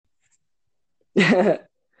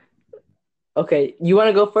Okay, you want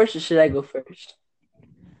to go first or should I go first?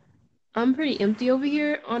 I'm pretty empty over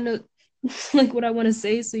here on the like what I want to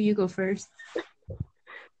say, so you go first.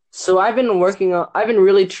 So I've been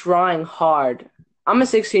really trying hard. I'm a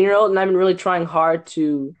 16-year-old and I've been really trying hard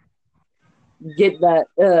to get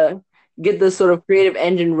get the sort of creative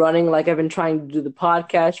engine running. Like I've been trying to do the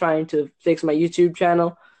podcast, trying to fix my YouTube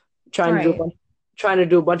channel, trying to do Right. trying to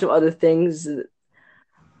do a bunch of other things.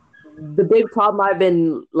 The big problem I've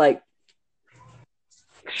been like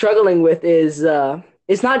struggling with is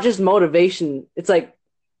it's not just motivation. It's like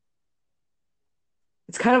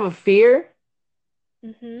it's kind of a fear,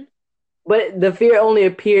 Mm-hmm. but the fear only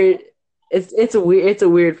appeared. It's a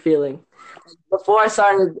weird feeling. Before I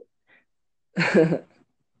started,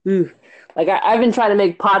 Ooh, like I've been trying to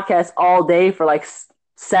make podcasts all day for like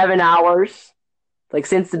 7 hours, like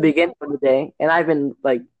since the beginning of the day, and I've been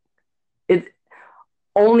like it.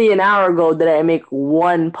 Only an hour ago did I make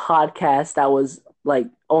one podcast that was like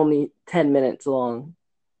only 10 minutes long.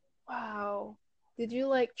 Wow. Did you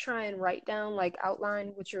like try and write down, like outline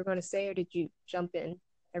what you were going to say, or did you jump in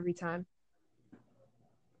every time?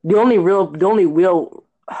 The only real, the only real,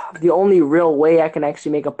 the only real way I can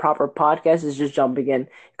actually make a proper podcast is just jumping in.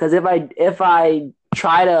 Because if I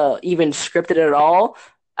try to even script it at all,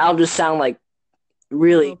 I'll just sound like A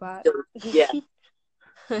really robot. silly. Yeah.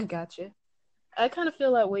 I gotcha. I kind of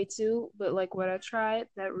feel that way too, but like what I tried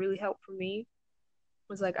that really helped for me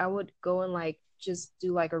was like I would go and like just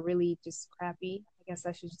do like a really just crappy, I guess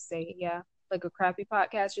I should just say, yeah, like a crappy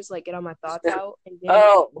podcast, just like get all my thoughts out and then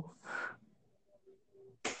Oh,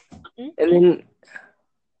 mm, and then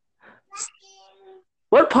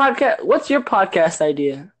what podcast? What's your podcast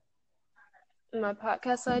idea? my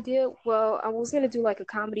podcast idea. Well, I was gonna do like a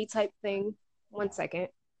comedy type thing. One second.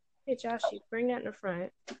 Hey Josh, you bring that in the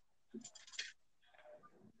front.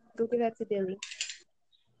 Go give that to Dilly.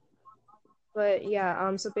 But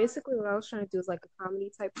yeah, so basically what I was trying to do is like a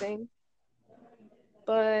comedy type thing.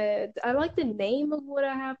 But I like the name of what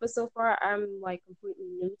I have, but so far I'm like completely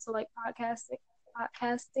new to like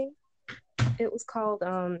podcasting. It was called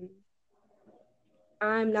I'm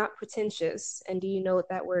Not Pretentious, and do you know what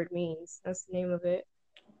that word means? That's the name of it.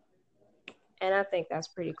 And I think that's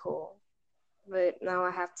pretty cool. But now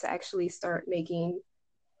I have to actually start making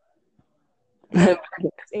like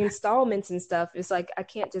installments and stuff. It's like I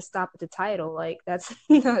can't just stop at the title. Like that's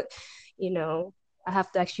not, you know, I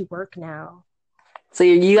have to actually work now. So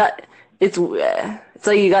you got it's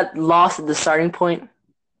like you got lost at the starting point.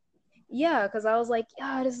 Yeah, because I was like,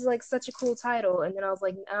 yeah, this is like such a cool title. And then I was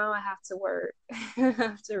like, now I have to work. I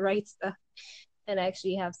have to write stuff and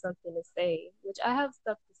actually have something to say, which I have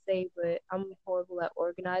stuff to say, but I'm horrible at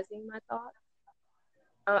organizing my thoughts.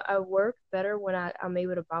 I work better when I'm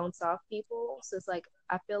able to bounce off people. So it's like,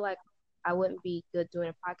 I feel like I wouldn't be good doing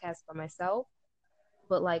a podcast by myself,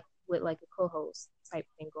 but like with like a co host type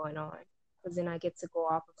thing going on. Because then I get to go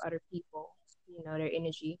off of other people, their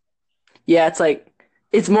energy. Yeah, it's like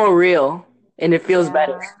it's more real and it feels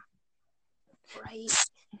better. Yeah, right.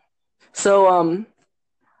 So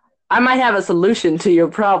I might have a solution to your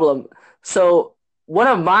problem. So one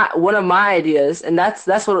of my ideas, and that's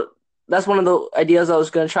one of the ideas I was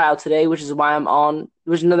going to try out today, which is why I'm on,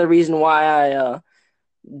 which is another reason why I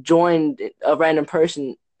joined a random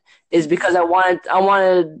person, is because Mm-hmm. I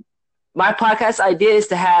wanted my podcast idea is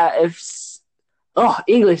to have if oh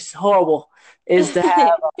English is horrible is to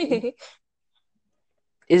have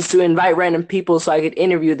is to invite random people so I could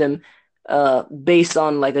interview them based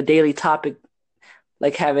on like a daily topic,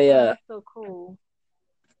 like have a Oh, that's so cool.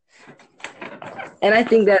 and I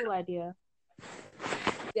think That's a that cool idea.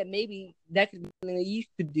 maybe that could be something that you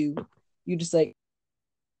could do. You just like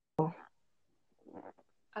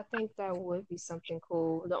I think that would be something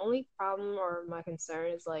cool. The only problem or my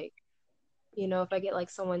concern is like, if I get like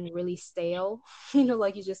someone really stale,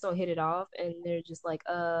 like you just don't hit it off and they're just like,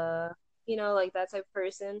 like that type of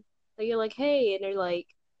person. Like you're like, hey, and they're like,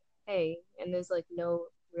 hey, and there's like no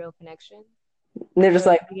real connection. they're just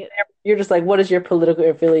Or like like if you get, you're just like what is your political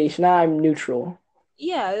affiliation? I'm neutral.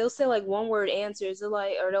 yeah, they'll say like one word answers. They're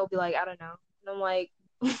like, or they'll be like, I don't know. And I'm like,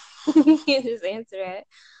 you can't just answer that.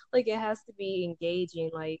 Like it has to be engaging.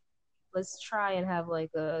 Like let's try and have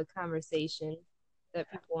like a conversation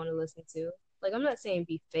that people want to listen to. Like I'm not saying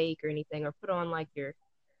be fake or anything or put on like your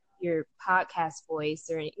podcast voice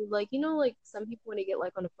or anything. Like like some people when they get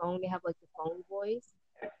like on the phone they have like the phone voice.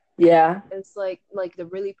 Yeah, It's like the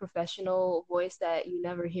really professional voice that you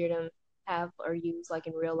never hear them have or use like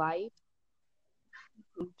in real life.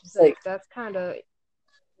 it's But like that's kind of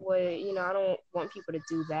what I don't want people to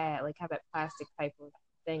do that, like have that plastic type of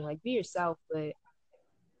thing. Like be yourself, but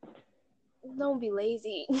don't be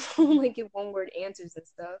lazy. Only give one word answers and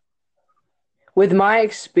stuff. With my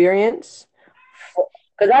experience,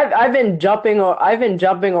 because I've been jumping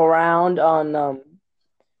around on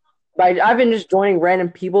I've been just joining random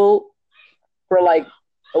people for like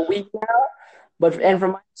a week now. And Yeah.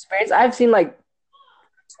 from my experience, I've seen like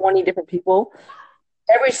 20 different people.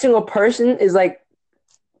 Every single person is like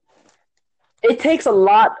it takes a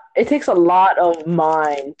lot of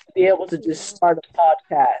mind to be able to just Yeah. start a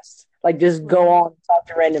podcast. Like just go Right. on and talk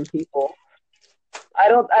to random people. I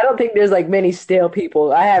don't think there's like many stale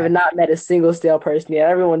people. I have not met a single stale person yet.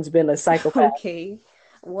 Everyone's been a psychopath. Okay.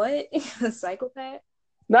 What? A psychopath?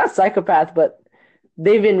 Not psychopath, but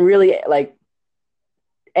they've been really like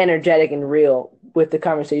energetic and real with the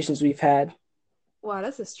conversations we've had. Wow,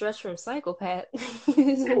 that's a stretch from psychopath.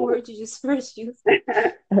 Is the word you just first used.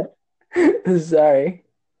 Sorry.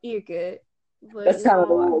 You're good. But That's kind of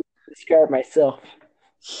the way no, to describe myself.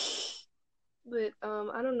 but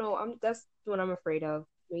I don't know. That's what I'm afraid of,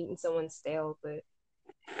 meeting someone stale, but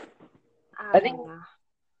I I think don't know.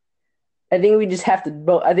 I think we just have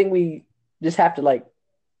to I think we just have to like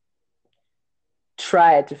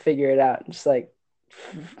try it to figure it out. Just like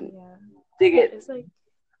Yeah. dig it. It's like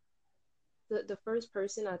the first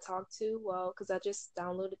person I talked to, well, because I just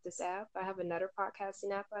downloaded this app. I have another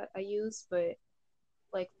podcasting app I use, but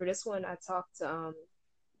like for this one, I talked to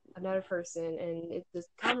another person, and the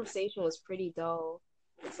conversation was pretty dull.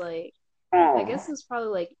 It's like I Oh. guess it was probably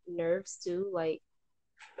like nerves too, like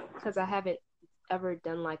because I haven't ever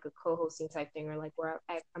done like a co-hosting type thing or like where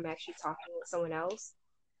I'm actually talking with someone else.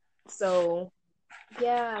 So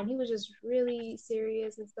yeah, and he was just really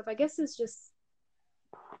serious and stuff. I guess it's just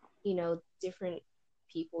different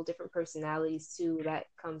people, different personalities too that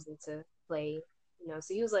comes into play.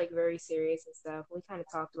 So he was like very serious and stuff. We kind of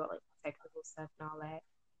talked about like technical stuff and all that.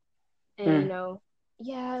 And Mm.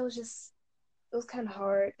 yeah, it was kind of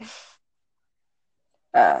hard.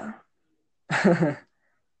 Uh, Yeah,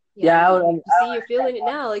 yeah, you see, you're feeling it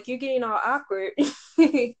now. Like you're getting all awkward.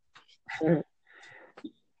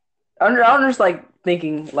 I'm just like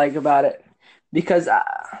thinking like about it because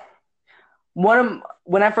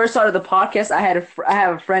when I first started the podcast, I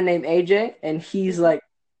have a friend named AJ, and he's Mhm. like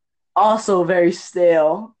also very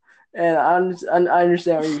stale, and I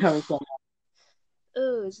understand where you're coming from.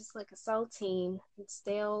 Oh, it's just like a saltine, it's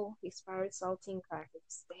stale, expired saltine crackers,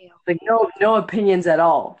 stale. Like no opinions at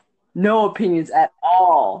all, no opinions at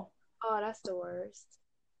all. Oh, that's the worst.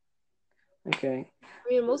 Okay. I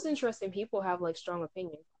mean, most interesting people have like strong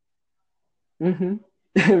opinions. Mm-hmm.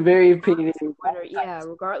 Very opinionated.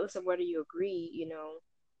 Regardless of whether you agree,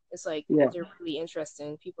 it's like Yeah. they're really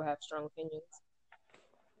interesting. People have strong opinions.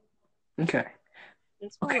 Okay.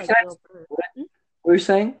 That's why I Okay. like Bill Burr. What were you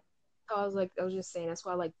saying? I was just saying that's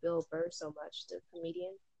why I like Bill Burr so much, the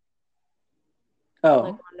comedian. Like Oh.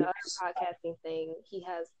 on the other podcasting thing, he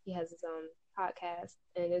has his own podcast,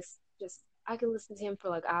 and it's just I can listen to him for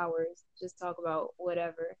like hours, just talk about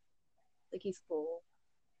whatever. Like he's cool.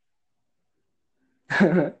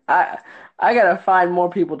 I I gotta find more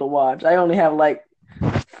people to watch. I only have like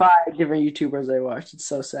 5 different YouTubers I watch. It's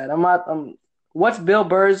so sad. I'm not. What's Bill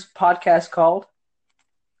Burr's podcast called?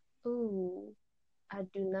 Ooh, I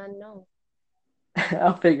do not know.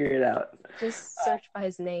 I'll figure it out. Just search by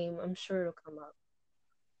his name. I'm sure it'll come up.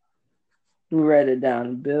 Write it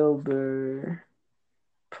down. Bill Burr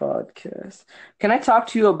podcast. Can I talk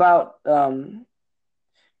to you about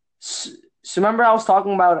so remember I was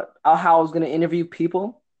talking about how I was going to interview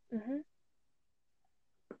people? Hmm.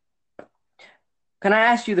 Can I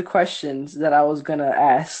ask you the questions that I was going to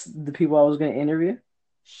ask the people I was going to interview?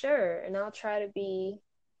 Sure, and I'll try to be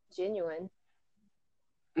genuine.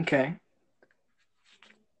 Okay.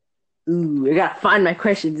 Ooh, I gotta find my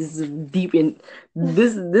questions. This is deep in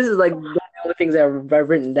this is like one of the only things I've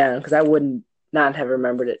written down because I wouldn't not have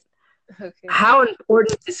remembered it. Okay. How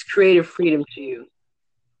important is creative freedom to you?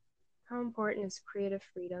 How important is creative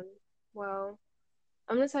freedom? Well,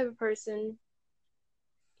 I'm the type of person,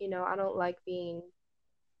 I don't like being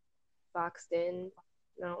boxed in.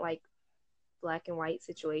 I don't like black and white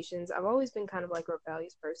situations. I've always been kind of like a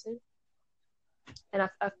rebellious person. And I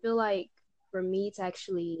feel like for me to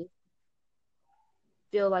actually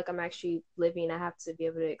feel like I'm actually living, I have to be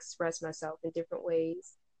able to express myself in different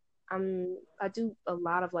ways. I do a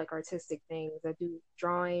lot of like artistic things. I do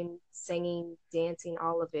drawing, singing, dancing,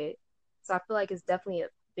 all of it. So I feel like it's definitely a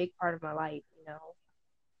big part of my life.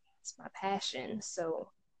 It's my passion. So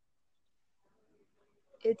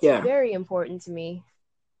it's Yeah. very important to me.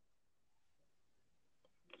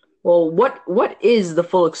 Well, what is the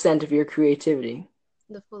full extent of your creativity?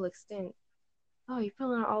 The full extent. Oh, you're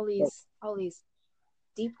filling out all these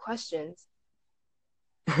deep questions.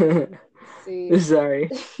 See, Sorry.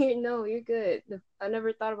 no, you're good. I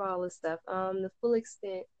never thought about all this stuff. The full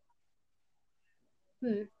extent.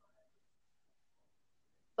 Hmm.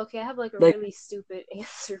 Okay, I have like a Like, really stupid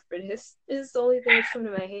answer for this. This is the only thing that's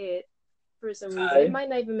coming to my head for some reason. It sorry. might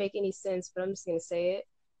not even make any sense, but I'm just gonna say it.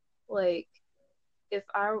 Like, if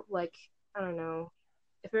I like, I don't know,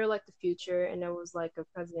 if it were like the future and there was like a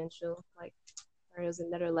presidential, like, or it was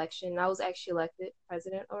another election, and I was actually elected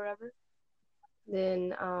president or whatever,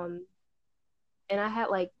 then and I had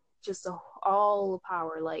like just all the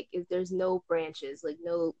power. Like if there's no branches, like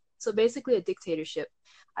no, so basically a dictatorship,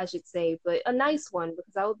 I should say, but a nice one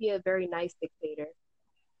because I would be a very nice dictator.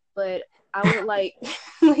 But I would like,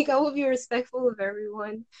 like I would be respectful of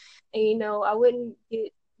everyone, and I wouldn't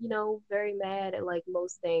get very mad at like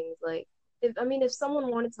most things. Like if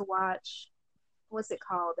someone wanted to watch what's it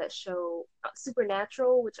called that show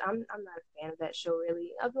Supernatural, which I'm not a fan of that show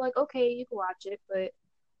really. I'd be like, okay, you can watch it, but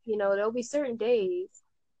there'll be certain days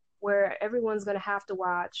where everyone's gonna have to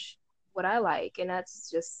watch what I like, and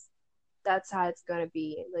that's how it's gonna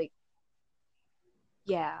be. Like,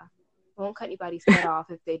 yeah, I won't cut anybody's head off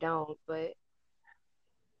if they don't, but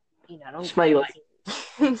don't get Smell you mean like.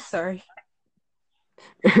 to me. I'm sorry.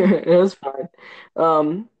 It was fine.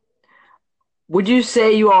 Um, would you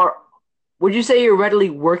say you are, would you say you're readily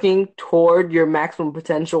working toward your maximum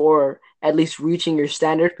potential or at least reaching your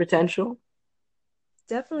standard potential?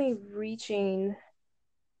 Definitely reaching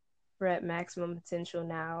for at maximum potential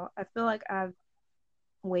now. I feel like I've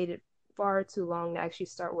waited far too long to actually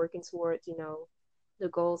start working towards, the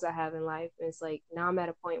goals I have in life. And it's like now I'm at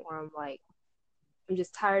a point where I'm like, I'm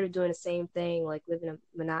just tired of doing the same thing, like living a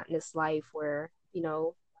monotonous life where,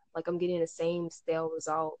 like I'm getting the same stale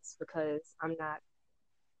results because I'm not,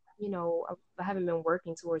 I haven't been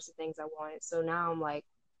working towards the things I wanted. So now I'm like,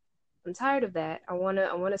 I'm tired of that. I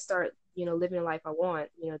wanna start, living the life I want,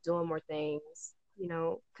 doing more things,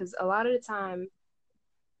 because a lot of the time,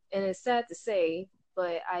 and it's sad to say,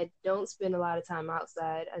 but I don't spend a lot of time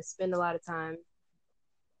outside. I spend a lot of time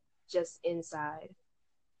just inside.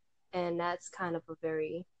 And that's kind of a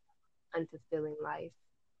very unfulfilling life,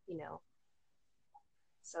 you know.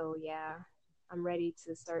 So yeah, I'm ready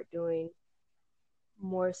to start doing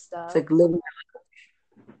more It's stuff. like living.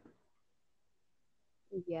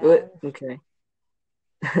 Yeah. Okay.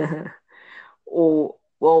 Oh,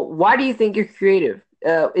 well, why do you think you're creative?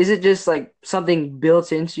 Is it just like something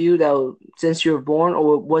built into you since you were born,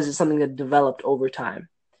 or was it something that developed over time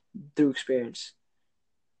through experience?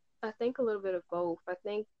 I think a little bit of both. I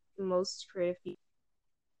think most creative people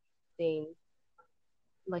think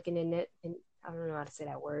like an innate, and I don't know how to say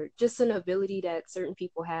that word, just an ability that certain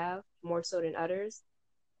people have more so than others.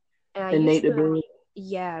 And I used Innate to, ability.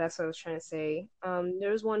 yeah, that's what I was trying to say.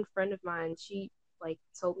 There was one friend of mine, she like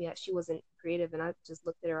told me that she wasn't creative, and I just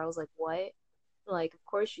looked at her, I was like, what? Like, of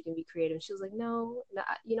course you can be creative. She was like, no,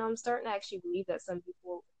 no, I'm starting to actually believe that some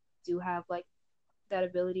people do have like that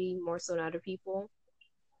ability more so than other people.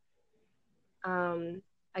 Um,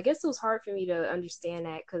 I guess it was hard for me to understand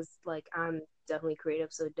that because like I'm definitely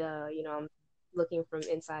creative, so duh, I'm looking from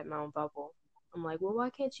inside my own bubble. I'm like, well, why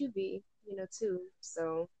can't you be, too?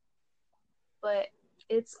 So, but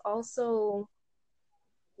it's also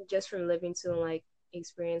just from living to like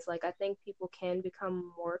experience. Like I think people can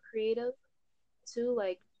become more creative too.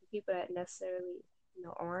 Like the people that necessarily,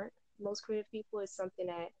 aren't most creative people is something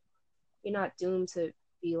that you're not doomed to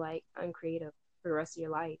be like uncreative for the rest of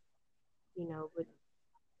your life, but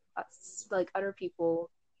like other people,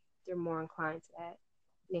 they're more inclined to that.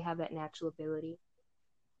 They have that natural ability.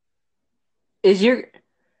 Is your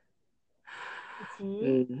Mm-hmm.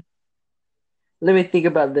 mm, Let me think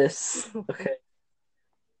about this. Okay. Okay.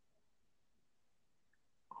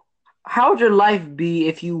 How would your life be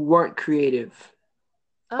if you weren't creative?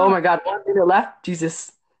 Oh Oh, my God, 1 minute left?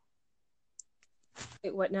 Jesus.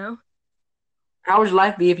 wait, what now? How would your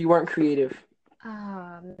life be if you weren't creative?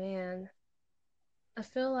 Ah, man. I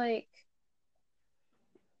feel like,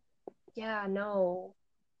 yeah, no.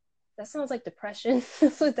 That sounds like depression.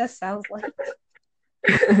 That's what that sounds like.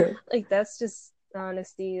 Like, that's just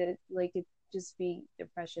honesty. Like, it just be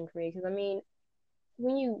depression for me. Because, I mean,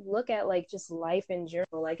 when you look at, like, just life in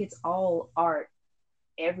general, like, it's all art,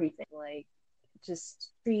 everything. Like,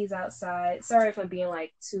 just trees outside. Sorry if I'm being,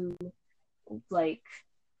 like, too, like,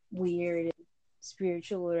 weird and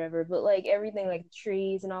spiritual or whatever, but, like, everything, like,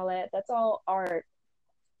 trees and all that, that's all art.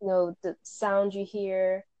 The sound you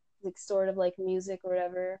hear, like, sort of like music or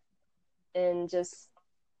whatever. And just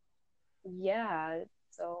yeah,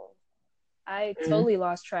 so I Mhm. totally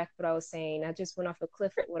lost track of what I was saying. I just went off a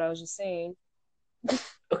cliff with what I was just saying.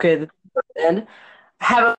 Okay, then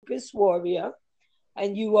have a focus warrior.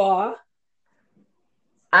 And you are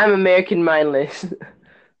I'm American Mindless.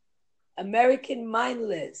 American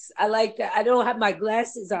Mindless. I like that. I don't have my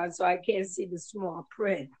glasses on, so I can't see the small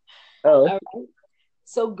print. Oh. All right.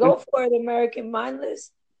 So go for it, American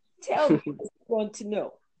Mindless. Tell me what you want to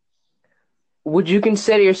know. Would you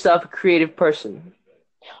consider yourself a creative person?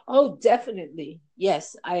 Oh, definitely.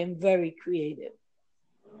 Yes, I am very creative.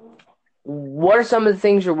 What are some of the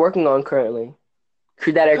things you're working on currently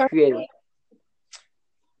that are creative?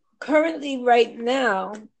 Currently, right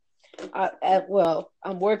now, well,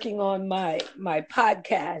 I'm working on my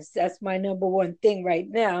podcast. That's my number one thing right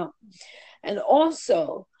now. And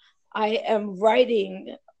also, I am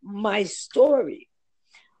writing my story.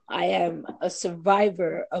 I am a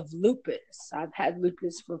survivor of lupus. I've had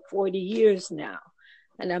lupus for 40 years now.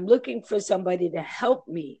 And I'm looking for somebody to help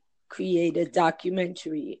me create a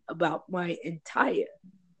documentary about my entire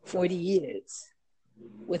 40 years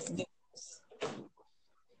with lupus.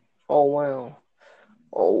 Oh wow.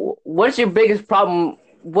 Oh, what's your biggest problem?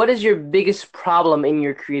 What is your biggest problem in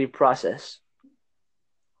your creative process?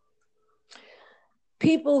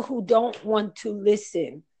 People who don't want to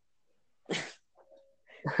listen.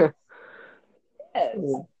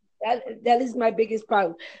 Yes, that is my biggest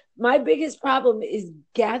problem. My biggest problem is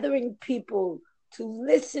gathering people to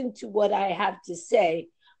listen to what I have to say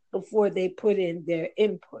before they put in their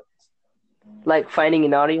input. Like finding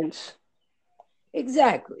an audience?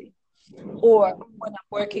 Exactly. Or when I'm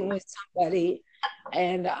working with somebody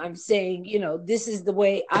and I'm saying, this is the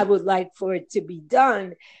way I would like for it to be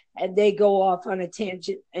done, and they go off on a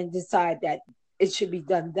tangent and decide that it should be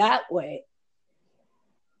done that way.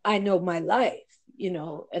 I know my life,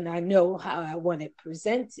 and I know how I want it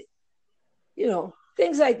presented,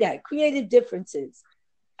 things like that, creative differences.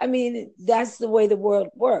 I mean, that's the way the world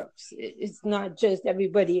works. It's not just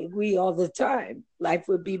everybody agree all the time. Life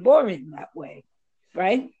would be boring that way,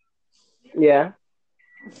 right? Yeah.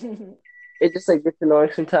 It just like gets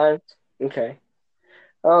annoying sometimes. Okay.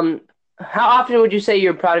 Um, how often would you say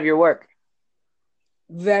you're proud of your work?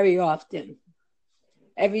 Very often.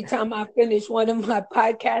 Every time I finish one of my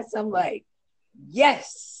podcasts, I'm like,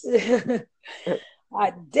 yes,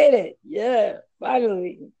 I did it. Yeah,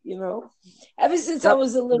 finally, Ever since I No.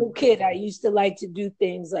 was a little kid, I used to like to do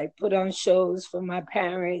things like put on shows for my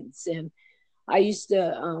parents. And I used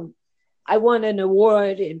to, I won an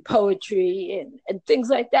award in poetry and things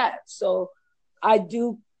like that. So I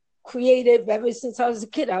do creative ever since I was a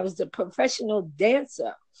kid. I was a professional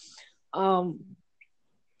dancer. Um,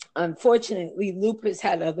 Unfortunately, lupus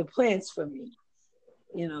had other plans for me.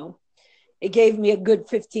 You know, it gave me a good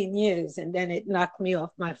 15 years and then it knocked me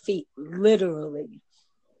off my feet, literally.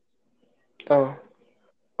 Oh,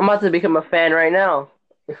 I'm about to become a fan right now.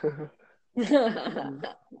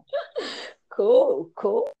 Cool,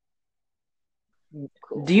 cool,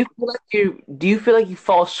 cool. Do you feel like you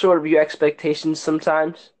fall short of your expectations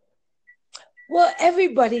sometimes? Well,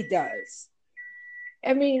 everybody does.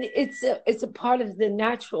 I mean, it's a part of the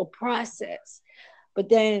natural process. But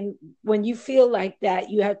then when you feel like that,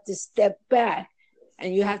 you have to step back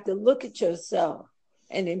and you have to look at yourself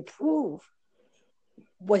and improve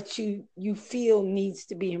what you feel needs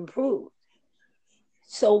to be improved.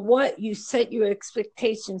 So what you set your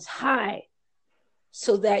expectations high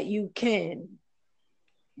so that you can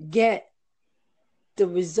get the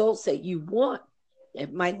results that you want.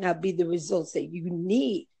 It might not be the results that you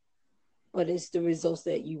need, but it's the results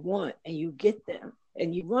that you want, and you get them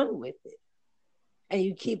and you run with it and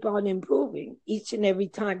you keep on improving each and every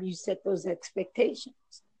time you set those expectations.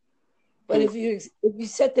 But if you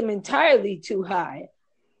set them entirely too high,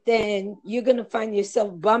 then you're going to find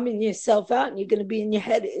yourself bumming yourself out and you're going to be in your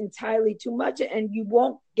head entirely too much and you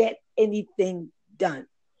won't get anything done.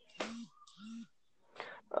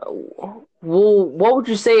 Well, what would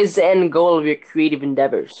you say is the end goal of your creative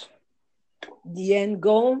endeavors? The end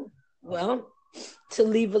goal, well, to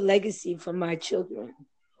leave a legacy for my children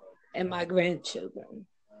and my grandchildren.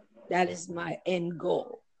 That is my end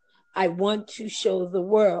goal. I want to show the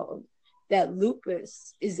world that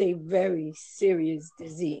lupus is a very serious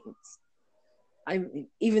disease.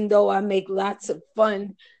 Even though I make lots of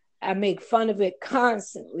fun, I make fun of it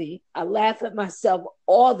constantly. I laugh at myself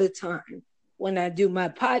all the time when I do my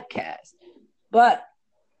podcast. But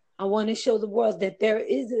I want to show the world that there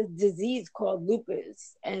is a disease called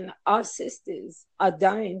lupus, and our sisters are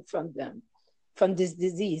dying from this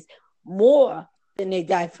disease, more than they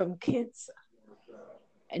die from cancer.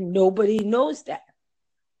 And nobody knows that.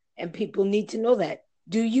 And people need to know that.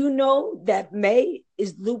 Do you know that May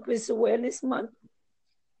is Lupus Awareness Month?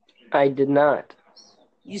 I did not.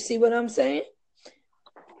 You see what I'm saying?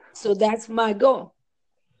 So that's my goal,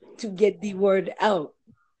 to get the word out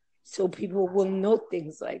so people will know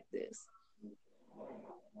things like this.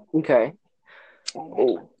 Okay.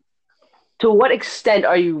 To what extent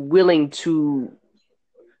are you willing to?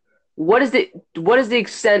 What is the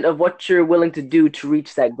extent of what you're willing to do to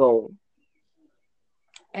reach that goal?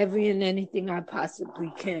 Every and anything I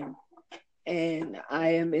possibly can. And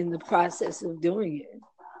I am in the process of doing it.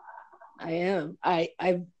 I am.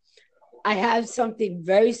 I have something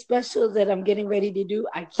very special that I'm getting ready to do.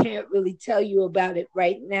 I can't really tell you about it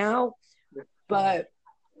right now, but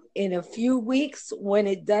in a few weeks, when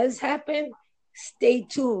it does happen, stay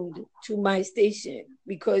tuned to my station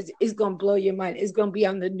because it's going to blow your mind. It's going to be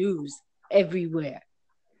on the news everywhere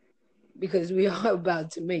because we are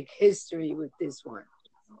about to make history with this one.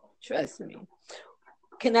 Trust me.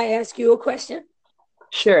 Can I ask you a question?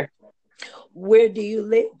 Sure. Where do you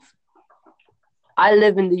live? I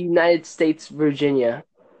live in the United States, Virginia.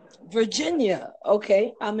 Virginia.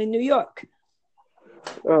 Okay. I'm in New York.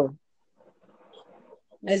 Oh.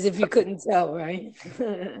 As if you couldn't tell, right?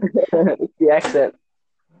 The accent.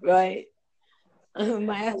 Right.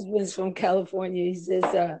 My husband's from California. He says,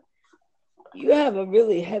 you have a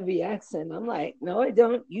really heavy accent. I'm like, no, I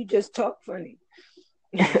don't. You just talk funny.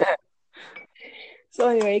 So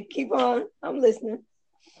anyway, keep on. I'm listening.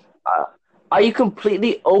 Are you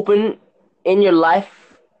completely open in your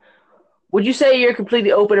life? Would you say you're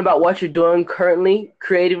completely open about what you're doing currently,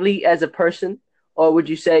 creatively as a person? Or would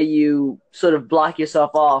you say you sort of block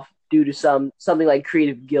yourself off due to something like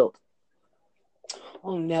creative guilt?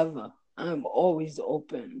 Oh, never. I'm always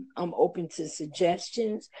open. I'm open to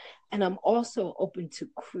suggestions and I'm also open to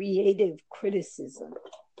creative criticism.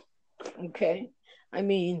 Okay? I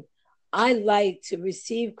mean, I like to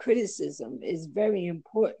receive criticism. It's very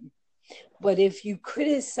important. But if you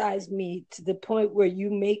criticize me to the point where you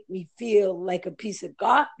make me feel like a piece of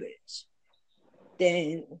garbage,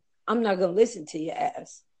 then I'm not going to listen to your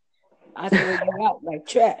ass. I throw you out like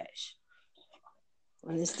trash.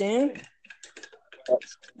 Understand?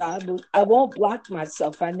 I won't block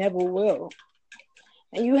myself. I never will.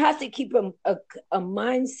 And you have to keep a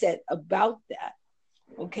mindset about that.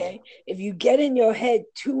 Okay? If you get in your head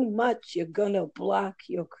too much, you're going to block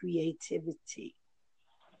your creativity.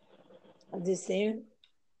 Understand?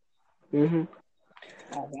 Mm-hmm.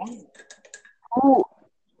 All right.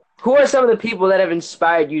 Who are some of the people that have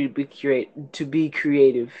inspired you to be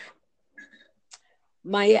creative?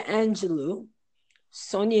 Maya Angelou,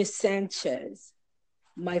 Sonia Sanchez,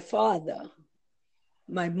 my father,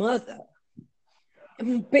 my mother,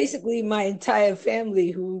 and basically my entire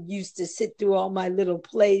family who used to sit through all my little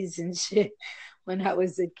plays and shit when I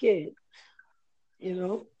was a kid, you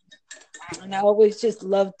know? And I always just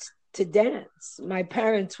loved to dance. My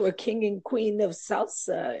parents were king and queen of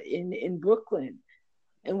salsa in Brooklyn.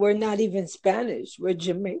 And we're not even Spanish, we're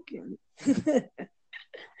Jamaican.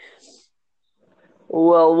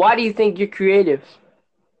 Well, why do you think you're creative?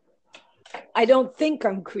 I don't think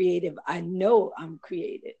I'm creative. I know I'm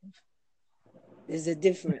creative. There's a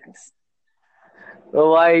difference.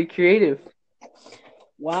 Well, why are you creative?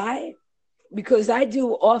 Why? Because I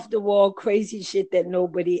do off the wall crazy shit that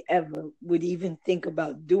nobody ever would even think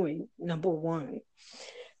about doing, number one.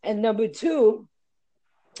 And number two,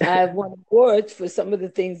 I've won awards for some of the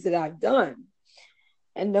things that I've done.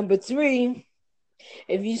 And number three,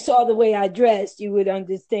 if you saw the way I dressed, you would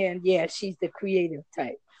understand, yeah, she's the creative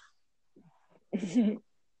type.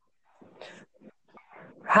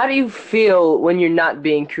 How do you feel when you're not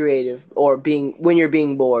being creative or when you're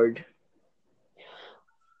being bored?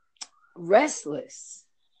 Restless,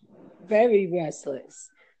 very restless.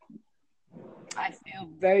 I feel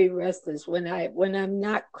very restless when I'm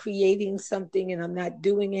not creating something and I'm not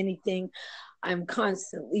doing anything. I'm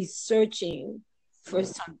constantly searching for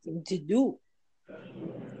something to do.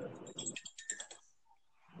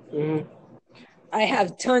 Mm-hmm. I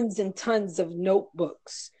have tons and tons of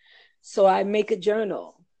notebooks. So I make a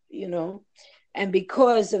journal, you know. And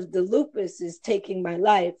because of the lupus is taking my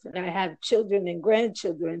life and I have children and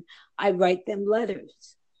grandchildren, I write them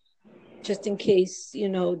letters just in case, you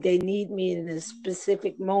know, they need me in a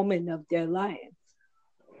specific moment of their life,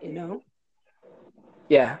 you know?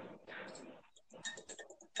 Yeah.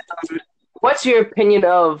 What's your opinion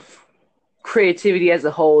of creativity as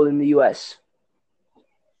a whole in the U.S.?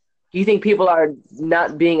 Do you think people are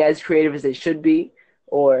not being as creative as they should be,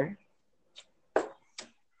 or?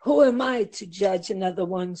 Who am I to judge another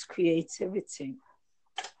one's creativity?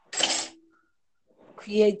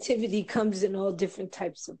 Creativity comes in all different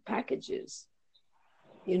types of packages.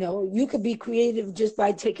 You know, you could be creative just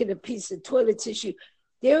by taking a piece of toilet tissue.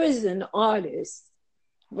 There is an artist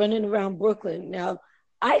running around Brooklyn. Now,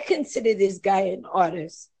 I consider this guy an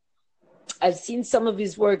artist I've seen some of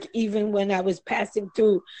his work even when I was passing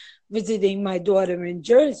through visiting my daughter in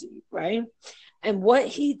Jersey, right? And what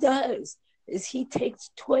he does is he takes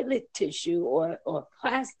toilet tissue or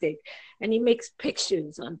plastic and he makes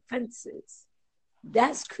pictures on fences.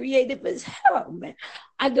 That's creative as hell, man.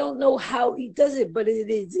 I don't know how he does it, but it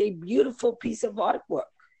is a beautiful piece of artwork,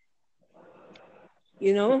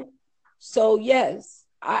 you know? So, yes,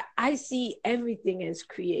 I see everything as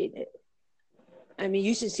creative. I mean,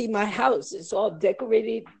 you should see my house. It's all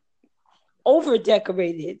decorated, over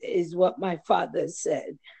decorated, is what my father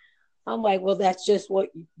said. I'm like, well, that's just what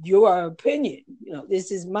your opinion. You know,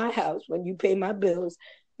 this is my house. When you pay my bills,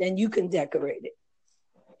 then you can decorate it.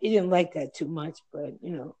 He didn't like that too much, but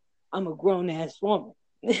you know, I'm a grown ass woman.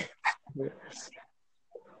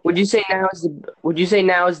 Would you say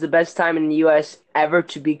now is the best time in the U.S. ever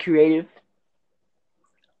to be creative?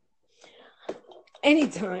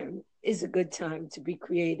 Anytime is a good time to be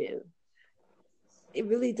creative. It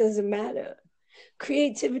really doesn't matter.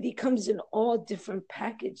 Creativity comes in all different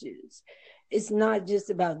packages. It's not just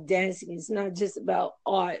about dancing, it's not just about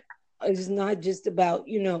art, it's not just about,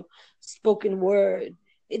 you know, spoken word.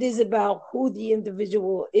 It is about who the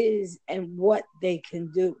individual is and what they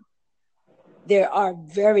can do. There are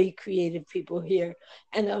very creative people here,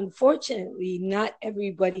 and unfortunately, not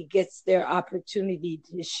everybody gets their opportunity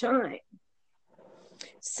to shine.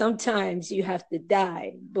 Sometimes you have to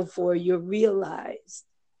die before you're realized,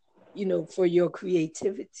 you know, for your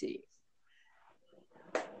creativity.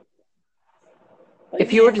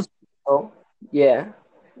 If you were to, oh, yeah,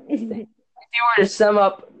 if you were to sum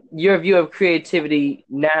up your view of creativity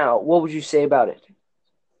now, what would you say about it?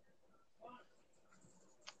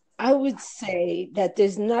 I would say that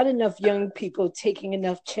there's not enough young people taking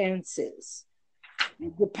enough chances,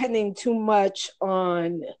 depending too much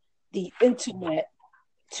on the internet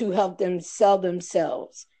to help them sell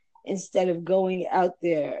themselves instead of going out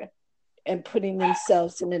there and putting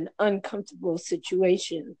themselves in an uncomfortable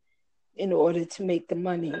situation in order to make the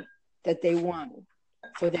money that they want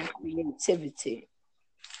for their creativity.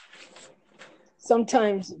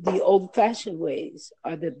 Sometimes the old fashioned ways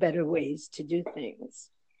are the better ways to do things.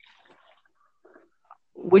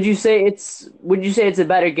 Would you say it's a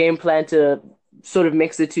better game plan to sort of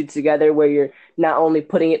mix the two together where you're not only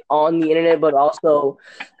putting it on the internet but also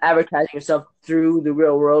advertising yourself through the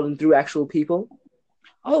real world and through actual people?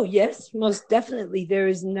 Oh, yes, most definitely. There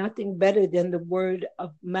is nothing better than the word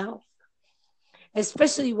of mouth,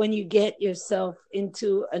 especially when you get yourself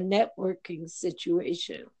into a networking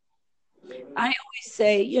situation. I always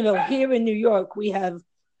say, you know, here in New York, we have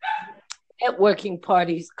networking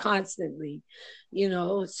parties constantly, you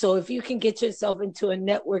know. So if you can get yourself into a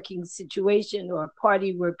networking situation or a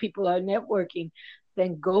party where people are networking,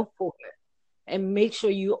 then go for it. And make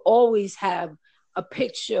sure you always have a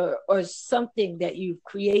picture or something that you've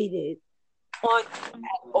created on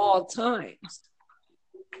at all times,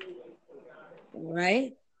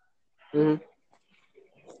 right? Hmm.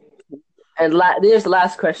 And there's the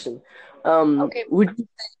last question. Um, Okay. would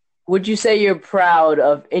would you say you're proud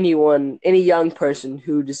of any young person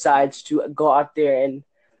who decides to go out there and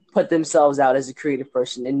put themselves out as a creative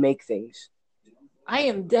person and make things? I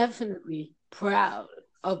am definitely proud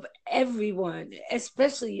of everyone,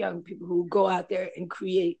 especially young people who go out there and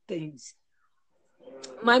create things.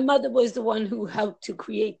 My mother was the one who helped to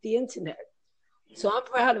create the internet. So I'm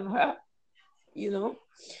proud of her, you know.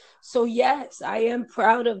 So yes, I am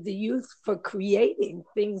proud of the youth for creating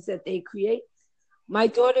things that they create. My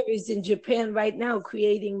daughter is in Japan right now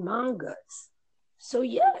creating mangas. So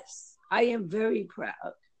yes, I am very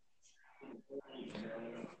proud.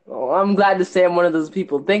 Well, I'm glad to say I'm one of those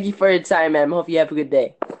people. Thank you for your time, ma'am. Hope you have a good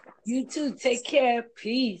day. You too. Take care.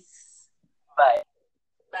 Peace. Bye.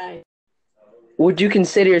 Bye. Would you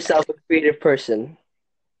consider yourself a creative person?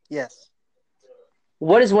 Yes,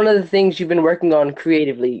 What is one of the things you've been working on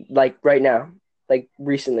creatively, like right now, like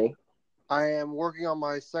recently? I am working on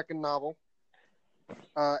my second novel,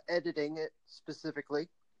 editing it specifically,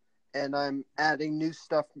 and I'm adding new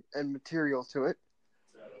stuff and material to it.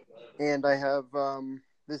 And I have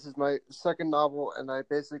this is my second novel, and I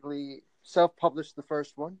basically self-published the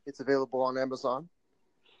first one. It's available on Amazon.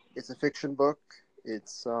 It's a fiction book.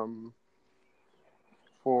 It's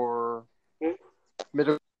for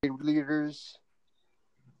middle grade readers,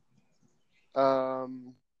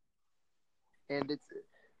 um, and it's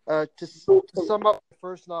to sum up the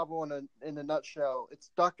first novel in a nutshell.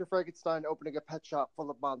 It's Dr. Frankenstein opening a pet shop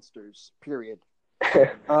full of monsters. Period.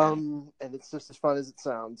 And it's just as fun as it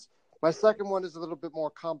sounds. My second one is a little bit more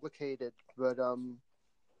complicated, but all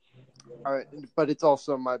right, but it's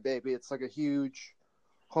also my baby. It's like a huge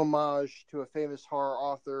homage to a famous horror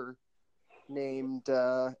author named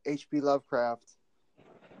H.P. Lovecraft,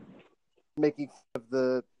 making fun of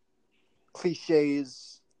the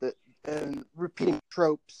cliches that and repeating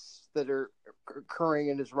tropes that are occurring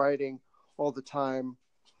in his writing all the time.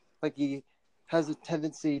 Like he has a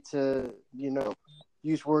tendency to,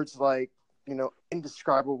 use words like,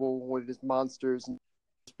 indescribable with his monsters and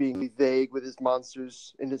being vague with his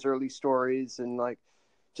monsters in his early stories, and like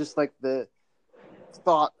just like the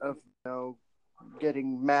thought of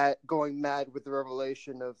going mad with the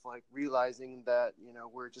revelation of like realizing that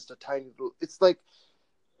we're just a tiny little. It's like,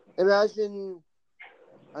 imagine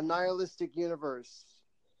a nihilistic universe,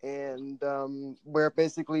 and where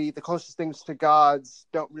basically the closest things to gods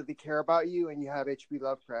don't really care about you, and you have H.P.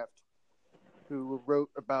 Lovecraft, who wrote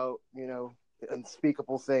about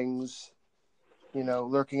unspeakable things,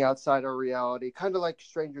 lurking outside our reality, kind of like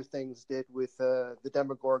Stranger Things did with the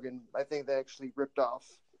Demogorgon. I think they actually ripped off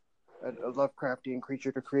a Lovecraftian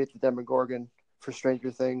creature to create the Demogorgon for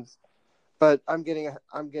Stranger Things. But I'm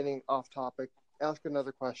getting off topic. Ask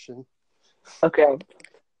another question. Okay.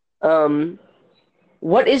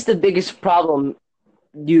 What is the biggest problem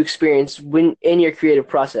you experience when in your creative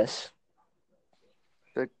process?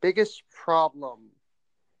 The biggest problem,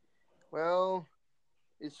 well,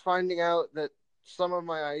 is finding out that some of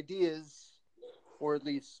my ideas, or at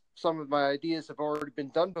least some of my ideas, have already been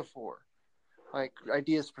done before. Like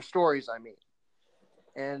ideas for stories, I mean.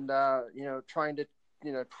 And, trying to,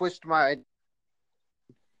 twist my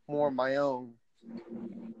more my own.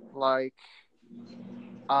 Like,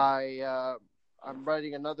 I'm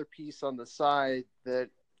writing another piece on the side that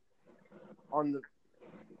on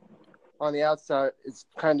the outside it's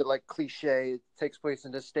kind of like cliche. It takes place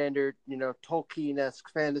in a standard, Tolkien-esque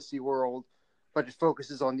fantasy world, but it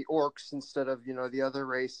focuses on the orcs instead of, the other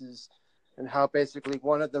races, and how basically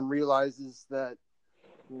one of them realizes that,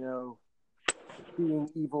 being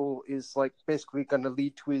evil is like basically going to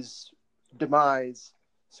lead to his demise,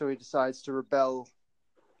 so he decides to rebel.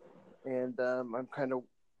 And I'm kind of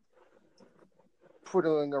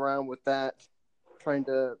twiddling around with that, trying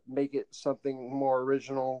to make it something more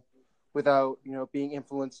original without, being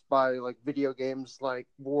influenced by like video games like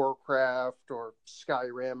Warcraft or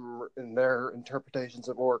Skyrim and their interpretations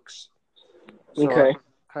of orcs. So Okay. I'm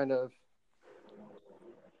kind of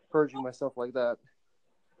purging myself like that.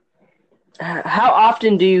 How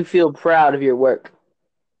often do you feel proud of your work?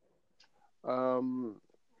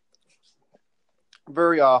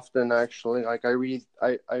 Very often, actually. Like I read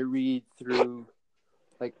through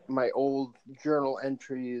like my old journal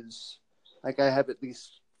entries. Like I have at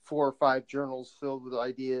least 4 or 5 journals filled with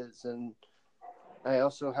ideas, and I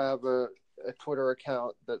also have a Twitter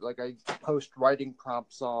account that like I post writing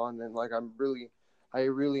prompts on, and like I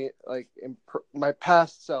really like my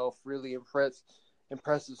past self really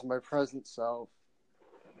impresses my present self.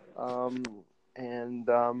 And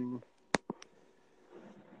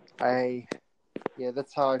I yeah,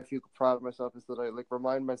 that's how I feel proud of myself, is that I like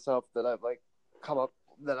remind myself that I've like come up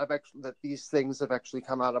that these things have actually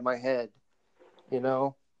come out of my head,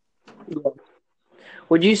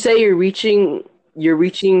 Would you say you're reaching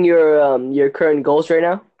your current goals right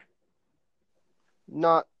now?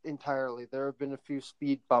 Not entirely. There have been a few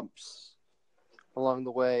speed bumps along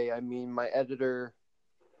the way. I mean, my editor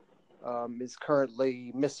is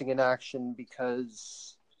currently missing in action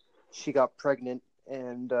because she got pregnant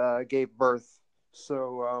and gave birth.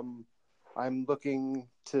 So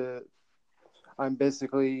I'm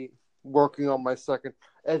basically working on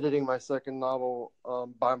editing my second novel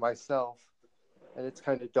by myself, and it's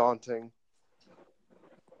kind of daunting.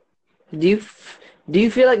 Do you f- do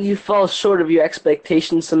you feel like you fall short of your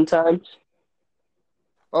expectations sometimes?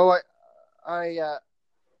 Oh, I, uh,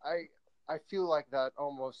 I, I feel like that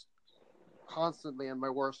almost constantly in my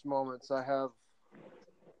worst moments. I have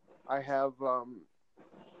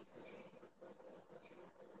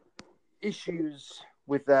issues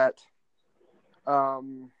with that.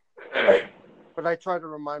 Um, but I try to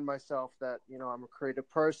remind myself that, I'm a creative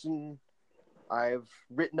person. I've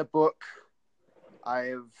written a book.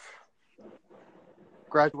 I've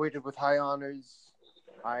graduated with high honors.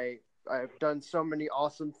 I've done so many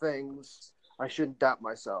awesome things. I shouldn't doubt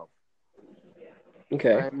myself.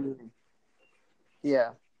 Okay. I mean,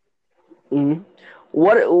 yeah. hmm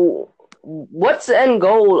What what's the end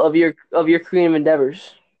goal of your creative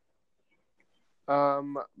endeavors?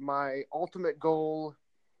 My ultimate goal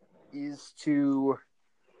is to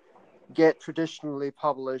get traditionally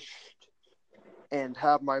published and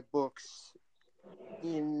have my books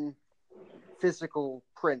in physical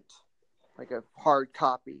print, like a hard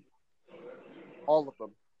copy. All of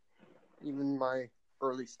them, even my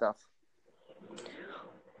early stuff.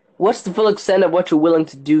 what's the full extent of what you're willing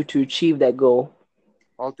to do to achieve that goal?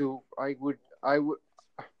 I would,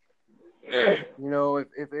 you know,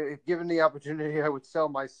 if given the opportunity, I would sell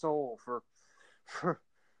my soul for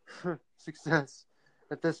success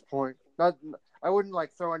at this point. Not, I wouldn't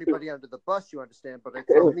like throw anybody under the bus, you understand, but I'd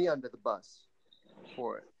throw me under the bus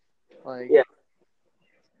for it. Like, Yeah.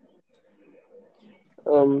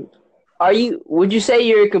 Would you say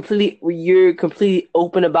you're completely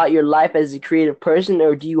open about your life as a creative person,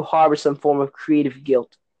 or do you harbor some form of creative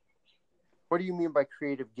guilt? what do you mean by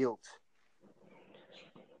creative guilt?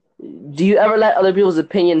 Do you ever let other people's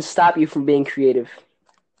opinions stop you from being creative?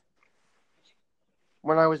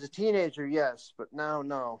 When I was a teenager, yes, but now,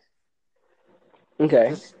 no.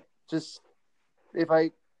 Okay. Just if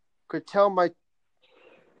I could tell my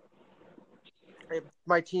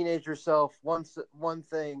teenager self one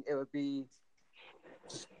thing, it would be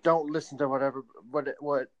just don't listen to what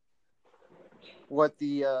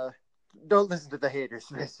the don't listen to the haters,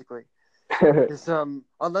 basically. Because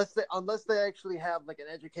unless they actually have like an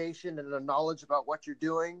education and a knowledge about what you're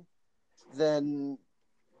doing, then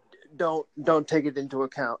don't take it into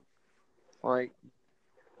account. Like,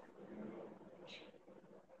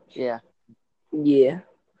 yeah. Yeah.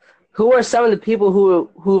 Who are some of the people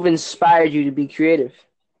who've inspired you to be creative?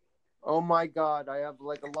 Oh my God, I have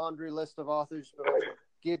like a laundry list of authors, but I'll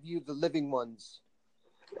give you the living ones.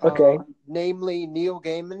 Okay. Namely Neil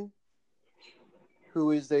Gaiman,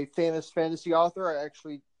 who is a famous fantasy author. I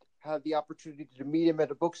actually had the opportunity to meet him at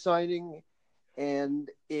a book signing, and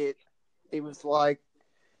it was like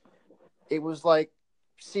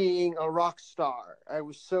seeing a rock star. I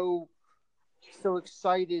was so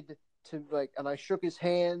excited to like, and I shook his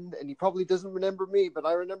hand, and he probably doesn't remember me, but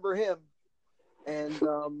I remember him, and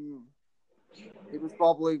it was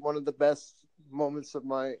probably one of the best moments of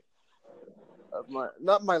my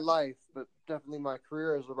not my life, but definitely my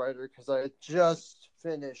career as a writer, because I had just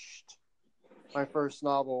finished my first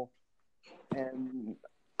novel, and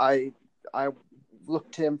I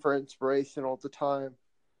looked to him for inspiration all the time,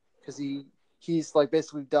 because he's like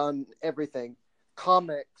basically done everything: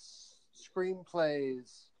 comics,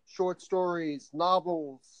 screenplays, short stories,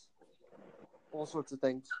 novels, all sorts of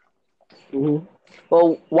things. Mm-hmm.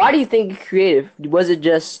 Well, why do you think you're creative?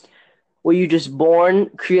 Were you just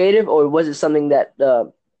born creative, or was it something that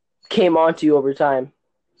came onto you over time?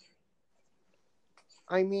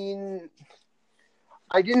 I mean,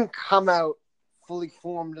 I didn't come out fully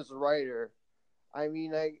formed as a writer. I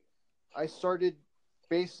mean, I started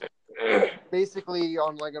base basically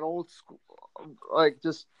on like an old school, like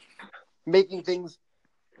just making things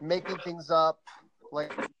up.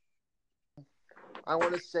 Like, I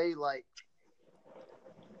want to say like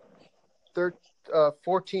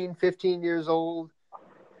 14, 15 years old.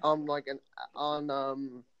 Like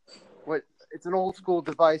what it's an old school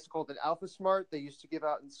device called an Alpha Smart. They used to give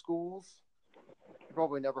out in schools. You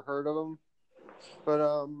probably never heard of them, but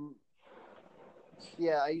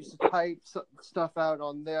yeah, I used to type stuff out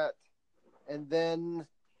on that, and then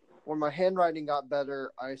when my handwriting got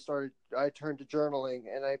better, I turned to journaling,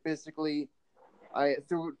 and I basically I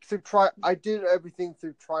did everything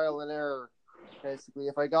through trial and error. Basically,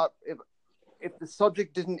 if the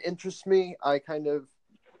subject didn't interest me, I kind of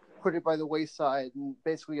put it by the wayside and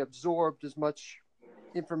basically absorbed as much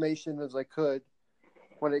information as I could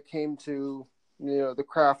when it came to, you know, the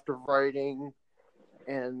craft of writing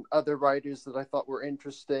and other writers that I thought were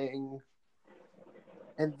interesting.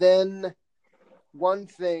 And then one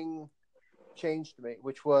thing changed me,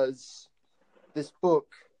 which was this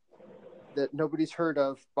book that nobody's heard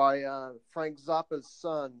of by Frank Zappa's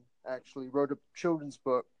son. Actually wrote a children's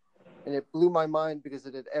book, and it blew my mind because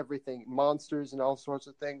it had everything, monsters and all sorts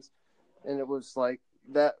of things. And it was like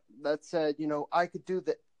that said, you know, I could do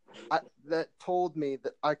that. That told me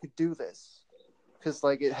that I could do this, because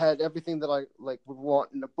like it had everything that I like would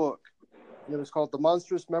want in a book. And it was called The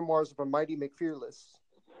Monstrous Memoirs of a Mighty McFearless.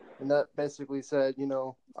 And that basically said, you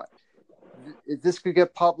know, if this could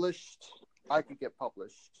get published, I could get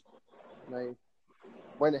published. And I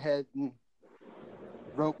went ahead and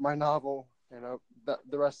wrote my novel, and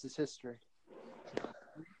the rest is history.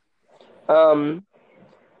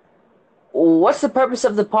 What's the purpose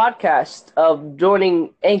of the podcast of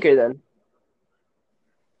joining Anchor then?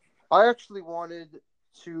 I actually wanted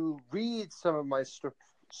to read some of my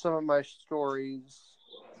stories.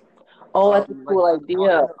 Oh, that's a cool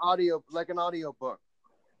idea. Like an audio book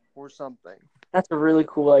or something. That's a really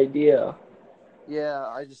cool idea. Yeah,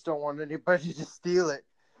 I just don't want anybody to steal it.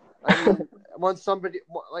 I mean, once somebody,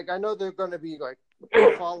 like, I know they're going to be like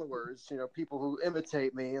followers, you know, people who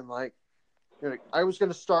imitate me, and like, you know, I was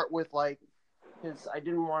going to start with like, because I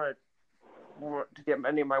didn't want to want to get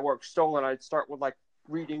any of my work stolen, I'd start with like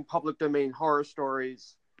reading public domain horror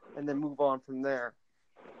stories and then move on from there.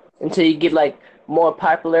 Until you get like more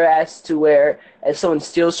popular as to where if someone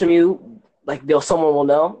steals from you, like someone will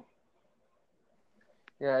know.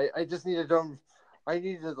 Yeah, I just need to I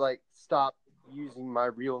need to like stop using my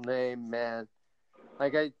real name, man.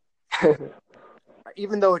 Like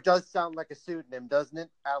even though it does sound like a pseudonym, doesn't it?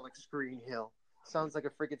 Alex Greenhill. Sounds like a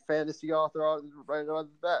freaking fantasy author right off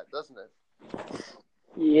the bat, doesn't it?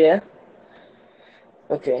 Yeah.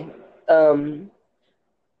 Okay.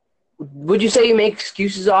 Would you say you make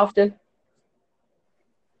excuses often?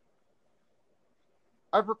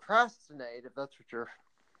 I procrastinate if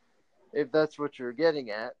that's what you're getting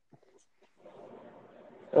at.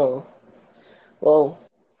 Oh. Well,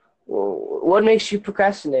 what makes you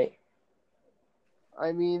procrastinate?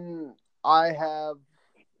 I mean, I have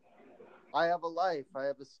a life.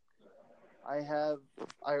 I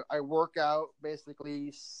work out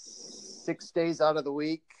basically 6 days out of the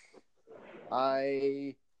week.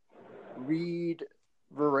 I read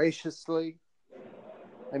voraciously.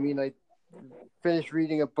 I mean, I finished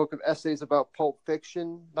reading a book of essays about Pulp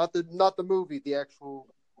Fiction, not the movie, the actual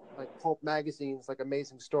like pulp magazines, like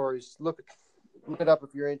Amazing Stories. Look it up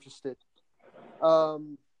if you're interested.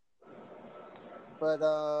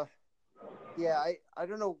 Yeah, I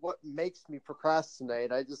don't know what makes me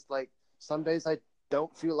procrastinate. I just like some days I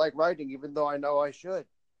don't feel like writing, even though I know I should.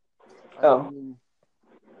 I mean,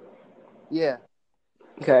 yeah.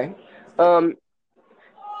 Okay.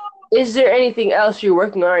 Is there anything else you're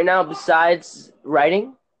working on right now besides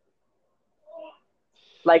writing?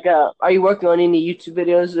 Like, are you working on any YouTube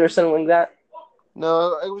videos or something like that?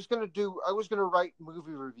 No, I was gonna write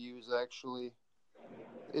movie reviews actually.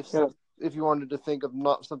 If you wanted to think of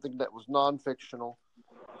not something that was non-fictional,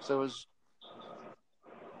 so it was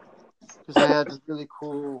because I had this really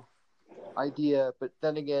cool idea, but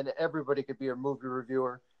then again, everybody could be a movie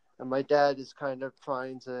reviewer, and my dad is kind of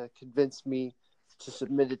trying to convince me to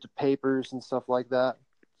submit it to papers and stuff like that.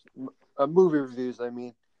 Movie reviews, I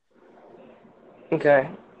mean.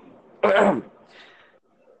 Okay.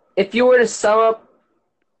 If you were to sum up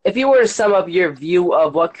your view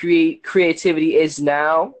of what creativity is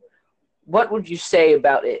now, what would you say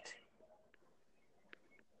about it?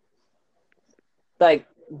 Like,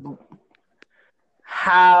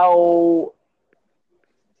 how?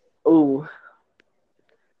 Ooh.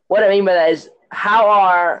 What I mean by that is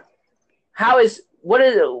how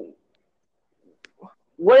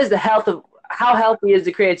healthy is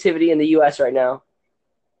the creativity in the U.S. right now?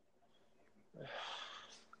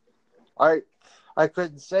 I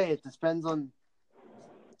couldn't say. It depends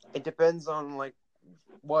on like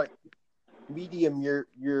what medium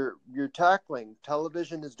you're tackling.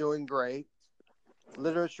 Television is doing great.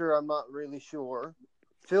 Literature, I'm not really sure.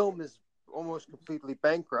 Film is almost completely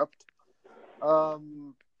bankrupt. But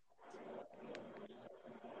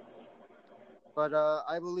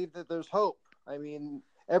I believe that there's hope. I mean,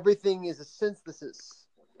 everything is a synthesis.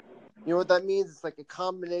 You know what that means? It's like a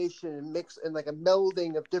combination and mix and like a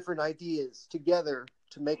melding of different ideas together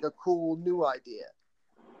to make a cool new idea.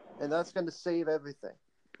 And that's going to save everything.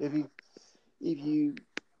 If you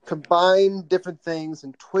combine different things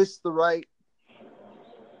and twist the right,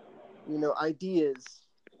 ideas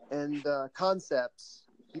and concepts,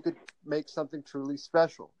 you could make something truly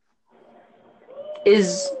special.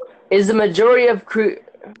 Is the majority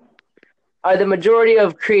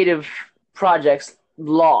of creative projects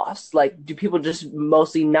lost? Like, do people just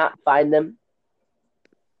mostly not find them?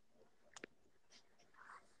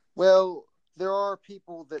 Well, there are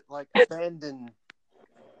people that like abandon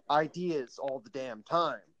ideas all the damn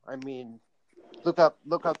time. I mean, look up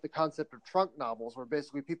the concept of trunk novels, where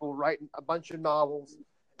basically people write a bunch of novels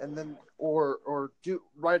and then or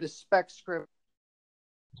write a spec script.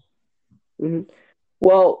 Mm-hmm.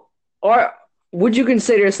 Well, or would you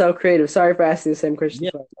consider yourself creative? Sorry for asking the same question.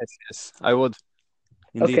 Yes, I would.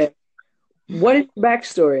 Indeed. Okay. What is your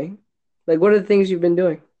backstory? Like, what are the things you've been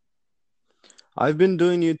doing? I've been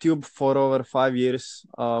doing YouTube for over 5 years.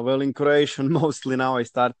 Well, in Croatian mostly. Now I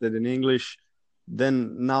started in English.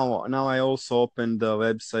 Then now I also opened a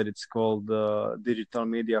website. It's called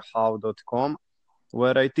digitalmediahow.com,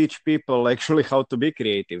 where I teach people actually how to be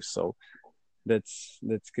creative. So that's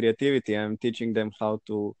creativity. I'm teaching them how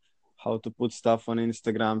to put stuff on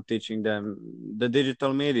Instagram, teaching them the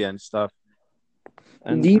digital media and stuff.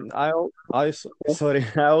 And I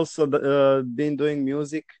also been doing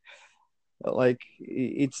music. Like,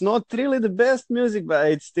 it's not really the best music,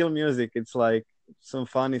 but it's still music. It's like some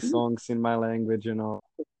funny songs in my language,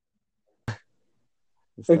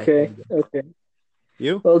 Okay. Okay.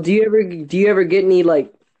 You? Well, do you ever get any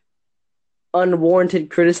like unwarranted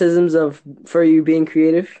criticisms of for you being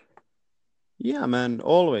creative? Yeah, man,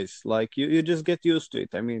 always. Like you just get used to it.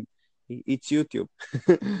 I mean, it's YouTube.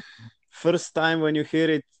 First time when you hear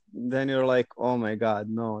it, then you're like, oh my God,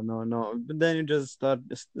 no, no, no. But then you just stop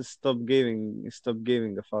giving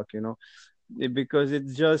a fuck, you know. Because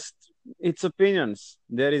it's opinions.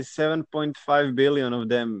 There is 7.5 billion of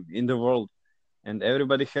them in the world, and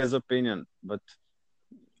everybody has opinion. But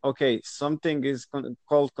okay, something is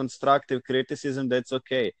called constructive criticism, that's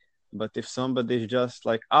okay. But if somebody is just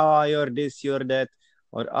like, you're this, you're that,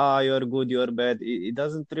 or you're good, you're bad, it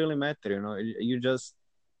doesn't really matter, you know. You just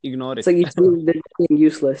ignore It's it. like you think they're being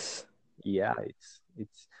useless. Yeah,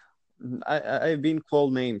 it's. I've been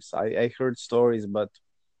called names. I heard stories, but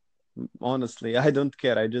honestly, I don't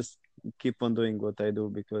care. I just keep on doing what I do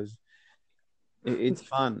because it's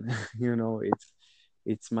fun, you know.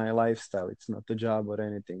 It's my lifestyle. It's not a job or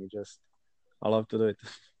anything. It just I love to do it.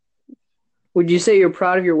 Would you say you're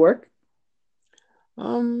proud of your work?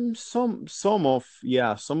 Some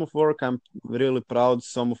of work I'm really proud.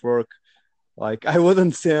 Some of work, like I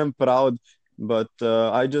wouldn't say I'm proud, but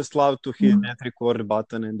I just love to hit that record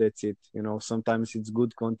button and that's it. You know, sometimes it's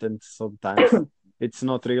good content, sometimes it's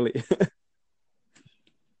not really.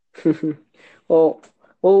 Well,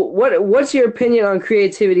 what's your opinion on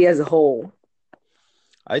creativity as a whole?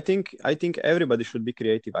 I think everybody should be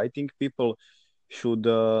creative. I think people should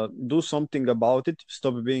do something about it.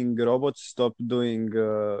 Stop being robots. Stop doing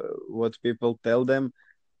what people tell them.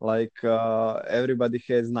 Like everybody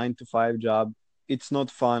has 9 to 5 job. It's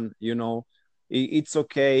not fun, you know. It's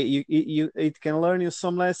okay. It can learn you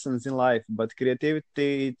some lessons in life, but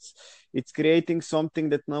creativity, it's creating something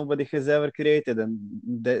that nobody has ever created, and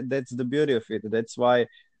that's the beauty of it. That's why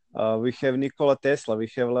we have Nikola Tesla, we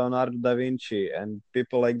have Leonardo da Vinci, and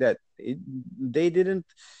people like that. They didn't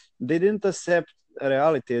accept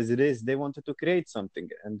reality as it is. They wanted to create something,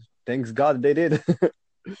 and thanks God they did.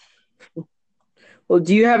 Well,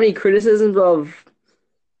 do you have any criticisms of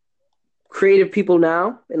creative people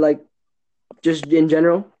now, like just in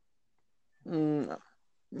general? Mm,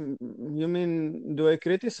 you mean, do I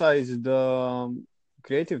criticize the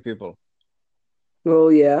creative people?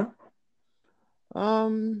 Well, yeah.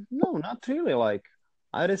 No, not really. Like,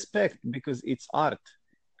 I respect because it's art.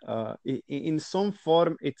 In some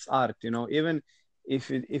form, it's art. You know, even if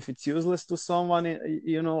it's useless to someone,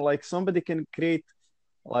 you know, like somebody can create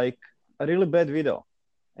like a really bad video,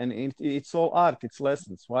 and it's all art. It's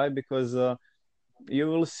lessons. Why? Because you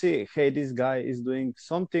will see, hey, this guy is doing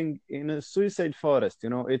something in a suicide forest.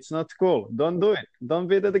 You know, it's not cool. Don't do it. Don't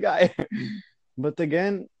be that guy. But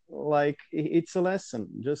again, like it's a lesson.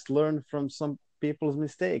 Just learn from some people's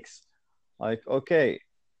mistakes. Like, okay,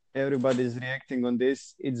 everybody's reacting on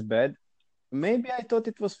this. It's bad. Maybe I thought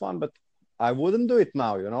it was fun, but I wouldn't do it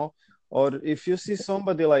now, you know? Or if you see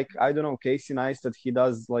somebody like, I don't know, Casey Neistat, he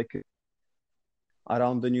does like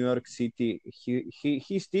around the New York City.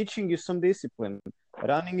 He's teaching you some discipline.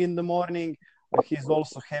 Running in the morning, he's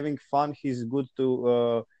also having fun. He's good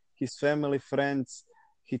to his family, friends.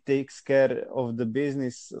 He takes care of the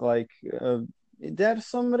business. Like there's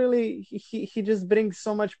some really he just brings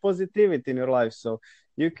so much positivity in your life. So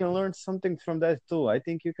you can learn something from that too. I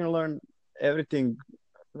think you can learn everything.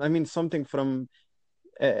 I mean, something from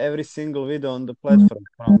every single video on the platform,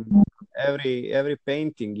 from every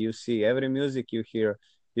painting you see, every music you hear.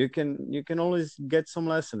 You can always get some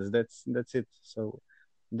lessons. That's it. So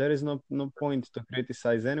there is no point to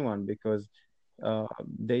criticize anyone because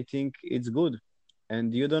they think it's good,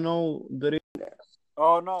 and you don't know the.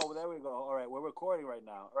 Oh no, there we go. All right, we're recording right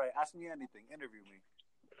now. All right, ask me anything. Interview me.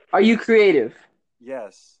 Are you creative?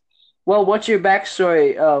 Yes. Well, what's your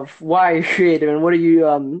backstory of why you're creative and what are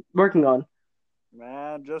you working on?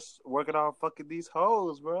 Man, just working on fucking these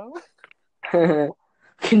hoes, bro.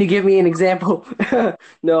 Can you give me an example?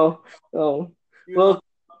 No. Oh. You know, Well,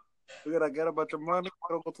 we're gonna get a bunch of money.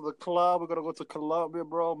 We're gonna go to the club. We're gonna go to Colombia,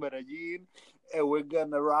 bro, Medellin, and we're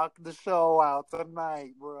gonna rock the show out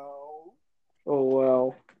tonight, bro. oh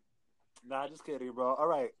well. Nah, just kidding, bro. All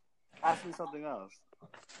right, ask me something else.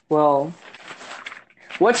 Well,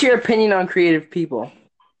 what's your opinion on creative people?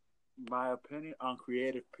 My opinion on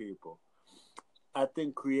creative people. I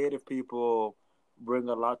think creative people bring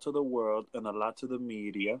a lot to the world and a lot to the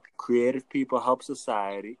media. Creative people help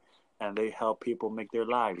society, and they help people make their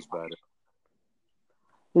lives better.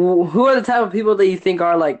 Who are the type of people that you think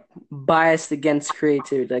are like biased against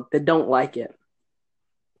creativity, like they don't like it?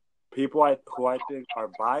 People who I think are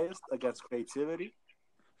biased against creativity.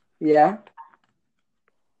 Yeah.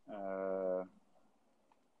 Uh,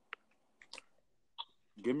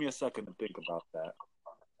 Give me a second to think about that.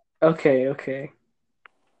 Okay. Okay.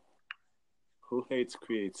 Who hates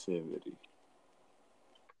creativity?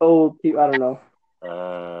 Oh, I don't know.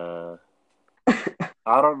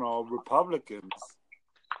 I don't know. Republicans.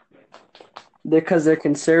 Because they're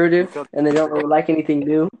conservative Because and they don't really like anything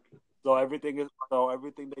new. so everything they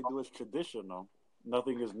do is traditional.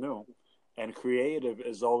 Nothing is new. And creative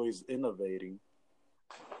is always innovating.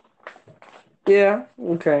 Yeah.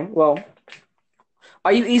 Okay. Well,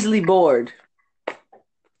 are you easily bored?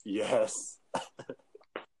 Yes.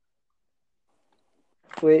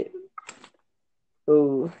 Wait.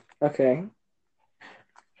 Oh. Okay.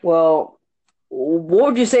 Well, what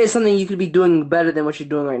would you say is something you could be doing better than what you're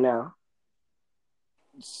doing right now?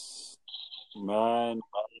 Man,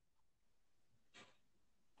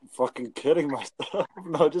 I'm fucking kidding myself.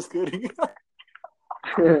 No, just kidding.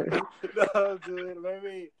 No, dude,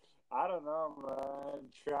 maybe I don't know,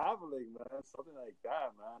 man. Traveling, man, something like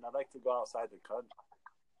that, man. I'd like to go outside the country,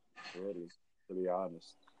 really, to be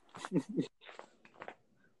honest.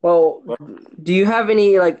 Well, But do you have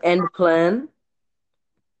any like end plan?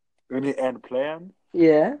 any end plan?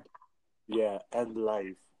 Yeah. Yeah, end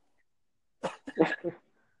life,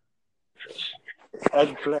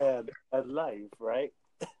 end plan, end life, right?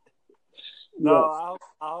 No, Yes.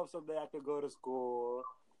 I hope someday I could go to school,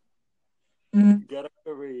 get a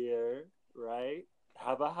career, right?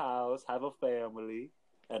 Have a house, have a family,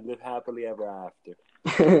 and live happily ever after.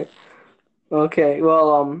 Okay.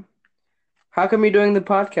 Well, how come you're doing the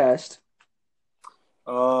podcast?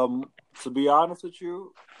 To be honest with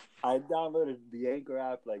you, I downloaded the Anchor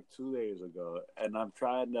app like 2 days ago, and I'm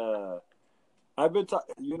trying to.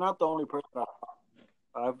 You're not the only person.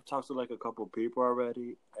 I've talked to like a couple people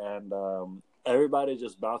already, and everybody's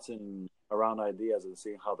just bouncing around ideas and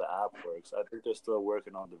seeing how the app works. I think they're still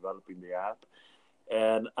working on developing the app,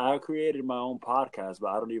 and I created my own podcast, but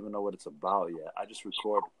I don't even know what it's about yet. I just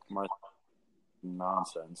record my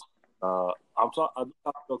nonsense. I've talked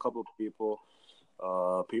to a couple of people.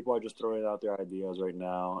 People are just throwing out their ideas right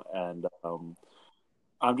now, and I'm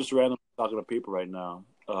just randomly talking to people right now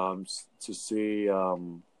to see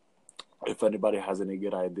if anybody has any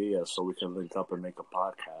good ideas, so we can link up and make a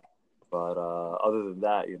podcast. But other than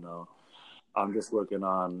that, I'm just working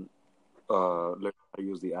on learning how to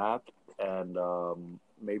use the app, and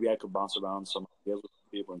maybe I could bounce around some ideas with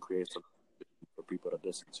people and create something for people to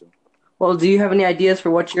listen to. Well, do you have any ideas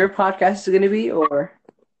for what your podcast is going to be, or?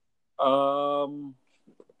 I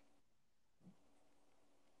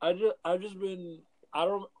don't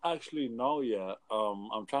actually know yet.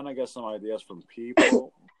 I'm trying to get some ideas from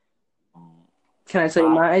people. Can I tell you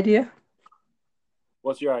my idea?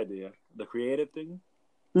 What's your idea? The creative thing?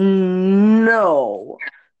 No,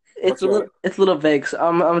 What's your it's a little vague. So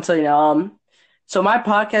I'm gonna tell you now. So my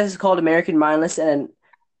podcast is called American Mindless, and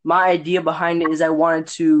my idea behind it is I wanted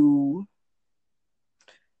to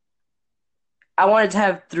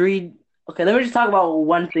have three. Okay, let me just talk about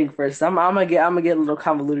one thing first. I'm gonna get a little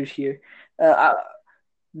convoluted here.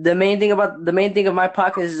 The main thing of my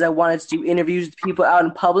podcast is I wanted to do interviews with people out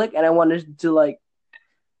in public, and I wanted to like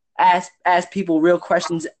ask people real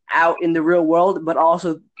questions out in the real world, but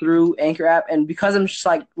also through Anchor app. And because I'm just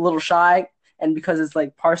like a little shy, and because it's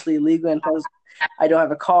like partially illegal, and because I don't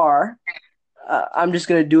have a car, I'm just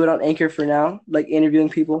gonna do it on Anchor for now, like interviewing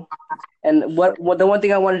people. And what the one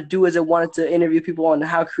thing I wanted to do is I wanted to interview people on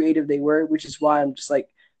how creative they were, which is why I'm just like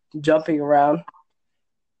jumping around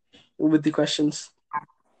with the questions.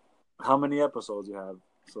 How many episodes you have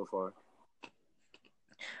so far?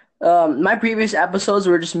 My previous episodes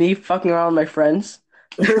were just me fucking around with my friends.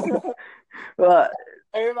 Everybody's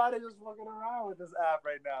just fucking around with this app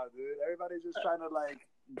right now, dude. Everybody's just trying to like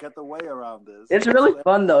get the way around this. It's really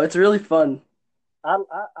fun though. It's really fun. I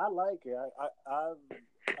like it. I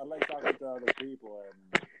like talking to other people.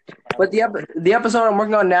 But the episode I'm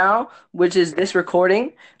working on now, which is this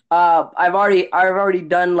recording, I've already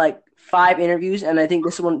done like 5 interviews, and I think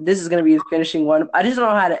this is gonna be the finishing one. I just don't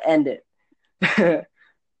know how to end it. I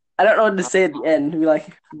don't know what to say at the end. Be like,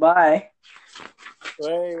 bye.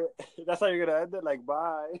 Wait, that's how you're gonna end it? Like,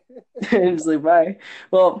 bye. Just like, bye.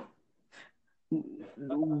 Well,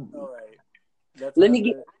 all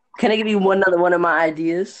right. Can I give you one of my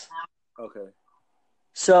ideas? Okay.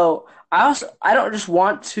 So I don't just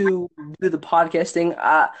want to do the podcast thing.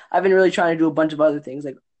 I've been really trying to do a bunch of other things.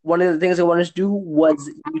 Like one of the things I wanted to do was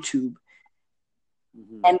YouTube.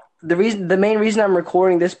 Mm-hmm. And the main reason I'm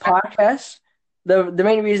recording this podcast, the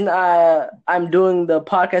main reason I'm doing the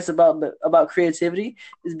podcast about creativity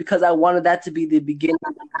is because I wanted that to be the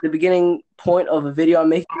beginning point of a video I'm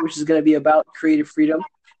making, which is going to be about creative freedom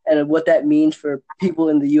and what that means for people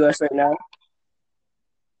in the U.S. right now.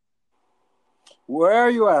 Where are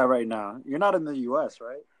you at right now? You're not in the U.S.,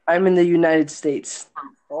 right? I'm in the United States.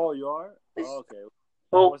 Oh, you are? Oh, okay.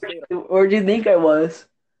 Well, What state? where do you think I was?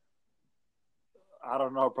 I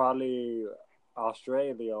don't know. Probably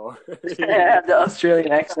Australia or. I have the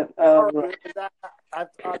Australian accent. I'm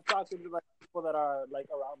talking to like people that are like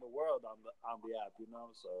around the world on the app,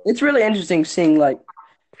 So It's really interesting seeing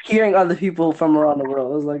hearing other people from around the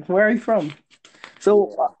world. I was like, where are you from?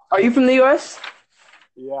 So, yeah, are you from the U.S.?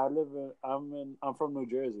 yeah. I'm from New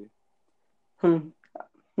Jersey. Hmm.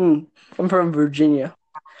 I'm from Virginia.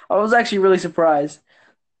 I was actually really surprised.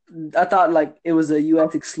 I thought it was a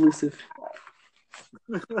U.S. exclusive.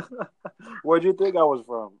 Where'd you think I was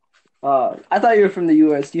from? I thought you were from the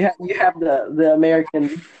U.S. You have the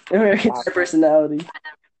American personality.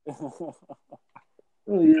 Oh,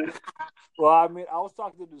 yeah. Well, I mean, I was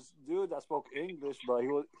talking to this dude that spoke English, but he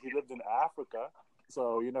lived in Africa,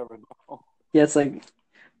 so you never know. Yeah, it's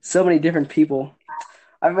so many different people.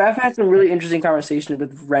 I've had some really interesting conversations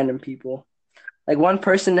with random people. Like one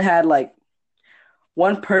person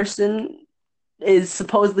is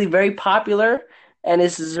supposedly very popular and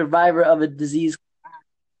is a survivor of a disease.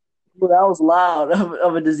 Well, that was loud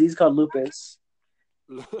of a disease called lupus.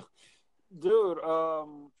 Dude,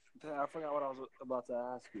 I forgot what I was about to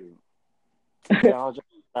ask you. Yeah, I was just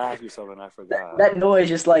ask you something. I forgot. That noise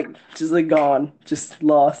just gone, just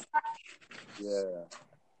lost. Yeah.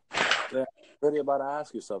 Yeah, I'm really about to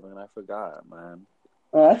ask you something, and I forgot, man.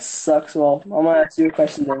 Oh, that sucks. Well, I'm gonna ask you a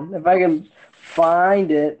question then. If I can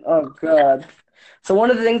find it. Oh God. So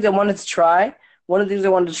one of the things I wanted to try, with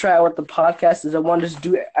the podcast is I wanted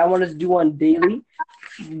to do one daily,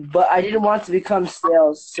 but I didn't want to become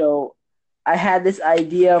sales. So I had this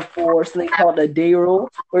idea for something called a day roll,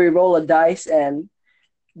 where you roll a dice and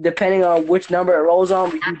depending on which number it rolls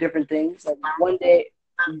on, we do different things. Like one day,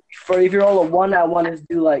 if you roll a 1, I wanted to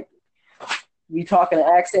do we talk in an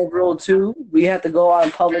accent. Roll 2, we have to go out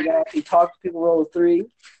in public and actually talk to people. Roll 3,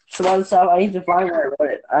 some other stuff. I need to find where I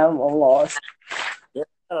wrote it. I'm lost. You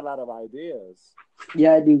got a lot of ideas.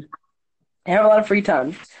 Yeah, I do. I have a lot of free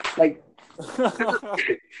time.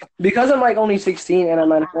 Because I'm only 16 and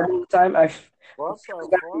I'm at home all the time, What the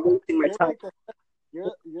got fuck? wasting my time.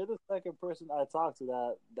 You're the second person I talked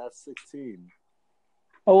to that's 16.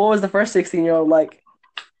 Oh, what was the first 16-year-old like?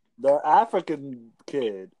 The African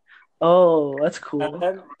kid. Oh, that's cool.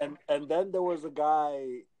 And then there was a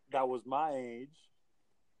guy that was my age,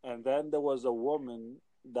 and then there was a woman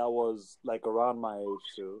that was around my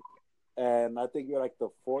age too. And I think you're the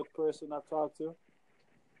fourth person I've talked to.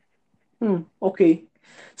 Okay.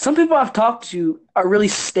 Some people I've talked to are really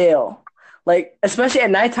stale. Especially at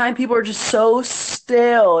nighttime, people are just so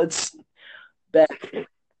stale. It's bad.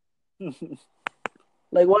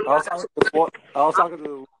 One. I was talking to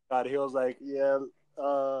the guy. He was like, "Yeah,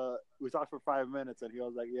 we talked for 5 minutes," and he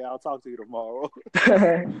was like, "Yeah, I'll talk to you tomorrow."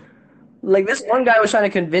 This one guy was trying to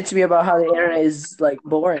convince me about how the internet is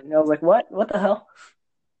boring. And I was like, "What? What the hell?"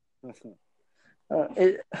 There's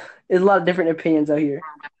a lot of different opinions out here.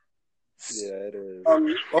 Yeah, it is.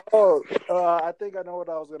 I think I know what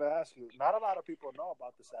I was going to ask you. Not a lot of people know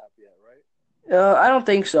about this app yet, right? I don't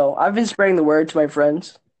think so. I've been spreading the word to my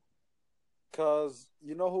friends. Because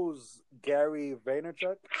you know who's Gary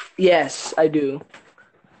Vaynerchuk? Yes, I do.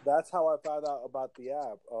 That's how I found out about the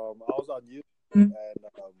app. I was on YouTube, and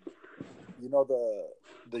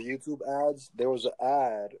the YouTube ads. There was an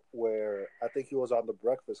ad where I think he was on the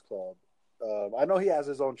Breakfast Club. I know he has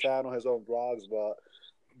his own channel, his own vlogs, but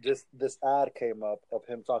this ad came up of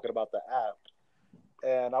him talking about the app,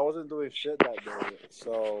 and I wasn't doing shit that day,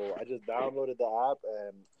 so I just downloaded the app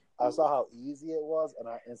and I saw how easy it was, and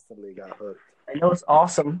I instantly got hooked. I know, it's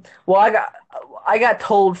awesome. Well, I got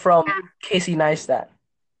told from Casey Neistat.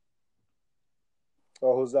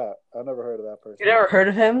 Oh, who's that? I never heard of that person. You never heard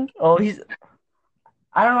of him? Oh, I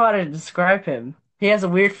don't know how to describe him. He has a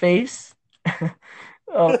weird face.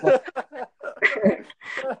 Oh. I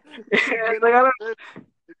don't.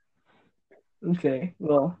 Okay,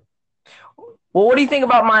 well, what do you think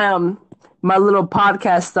about my little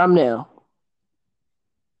podcast thumbnail?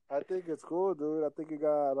 I think it's cool, dude. I think you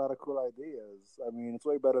got a lot of cool ideas. I mean, it's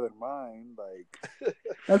way better than mine.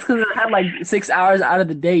 That's because I had 6 hours out of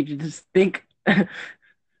the day to just think. Yeah.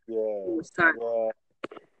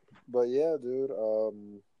 But yeah, dude.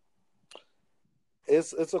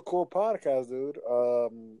 It's a cool podcast, dude.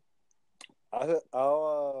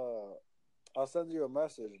 I'll send you a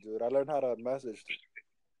message, dude. I learned how to message.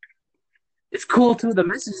 It's cool too. The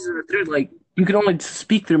messages are through you can only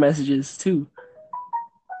speak through messages too.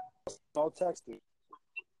 I'll text you.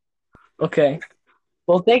 Okay.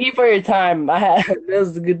 Well, thank you for your time. This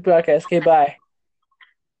was a good podcast. Okay, bye.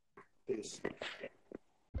 Peace.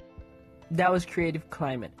 that was Creative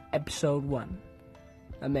Climate, Episode 1,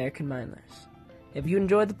 American Mindless. If you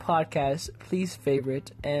enjoyed the podcast, please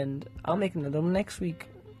favorite, and I'll make another one next week.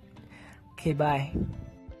 Okay, bye.